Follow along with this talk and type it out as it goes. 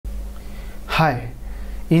Hi,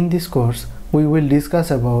 in this course we will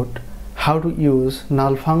discuss about how to use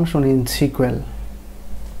null function in SQL.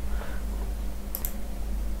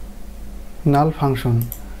 Null function.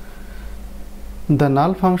 The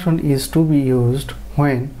null function is to be used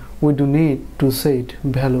when we do need to set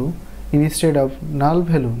value instead of null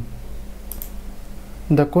value.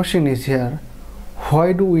 The question is here,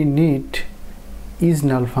 why do we need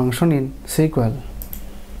ISNULL function in SQL?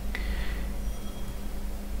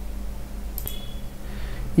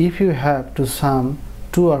 If you have to sum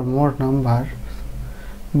two or more numbers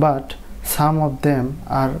but some of them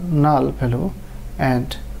are null value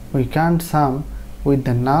and we can't sum with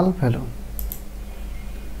the null value.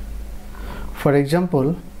 For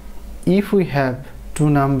example, if we have two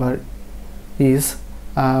numbers is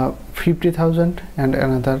 50,000 and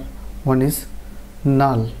another one is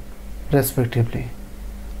null respectively,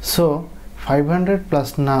 so 500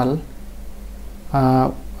 plus null,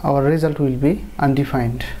 our result will be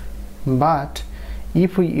undefined. But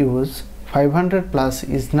if we use 500 plus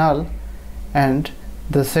is null and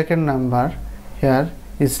the second number here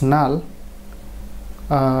is null,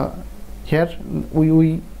 here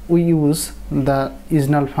we use the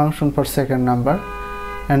ISNULL function for second number,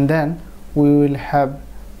 and then we will have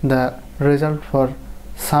the result for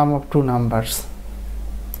sum of two numbers.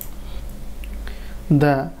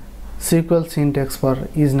 The SQL syntax for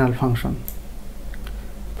ISNULL function.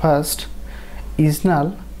 First,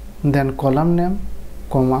 ISNULL, then column name,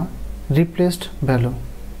 comma, replaced value.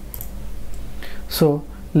 So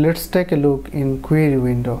let's take a look in query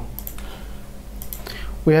window.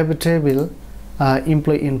 We have a table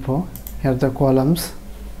EmployeeInfo, here the columns.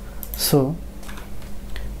 So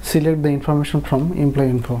select the information from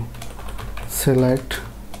EmployeeInfo. Select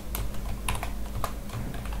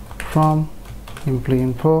from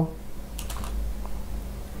EmployeeInfo.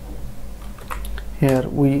 Here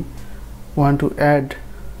we want to add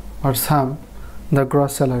or sum the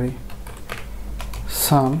gross salary.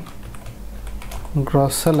 Sum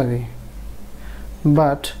gross salary,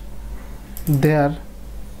 but there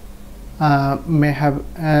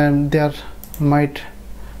there might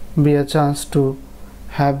be a chance to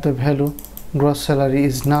have the value gross salary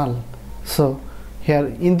is null. So here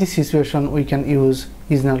in this situation we can use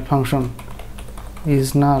ISNULL function.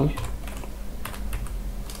 ISNULL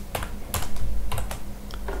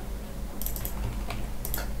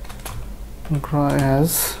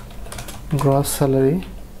as gross salary,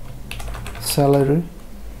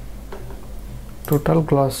 total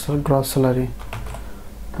gross salary.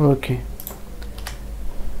 Okay,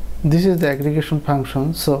 this is the aggregation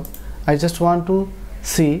function. So I just want to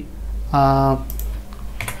see the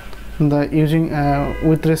using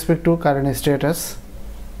with respect to current status,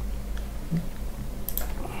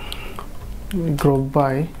 group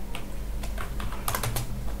by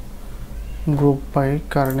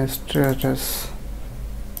current status.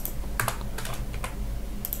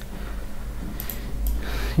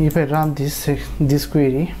 If I run this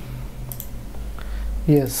query,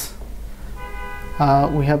 yes,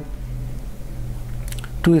 we have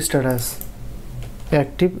two status,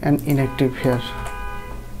 active and inactive here.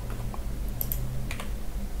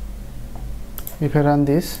 If I run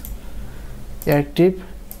this, active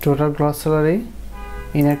total gross salary,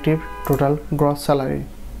 inactive total gross salary.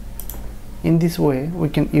 In this way we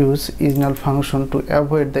can use ISNULL function to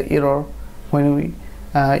avoid the error when we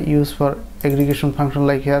use for aggregation function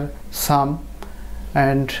like here sum,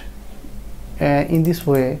 and in this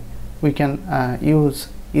way we can use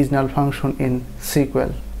ISNULL function in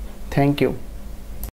SQL. Thank you.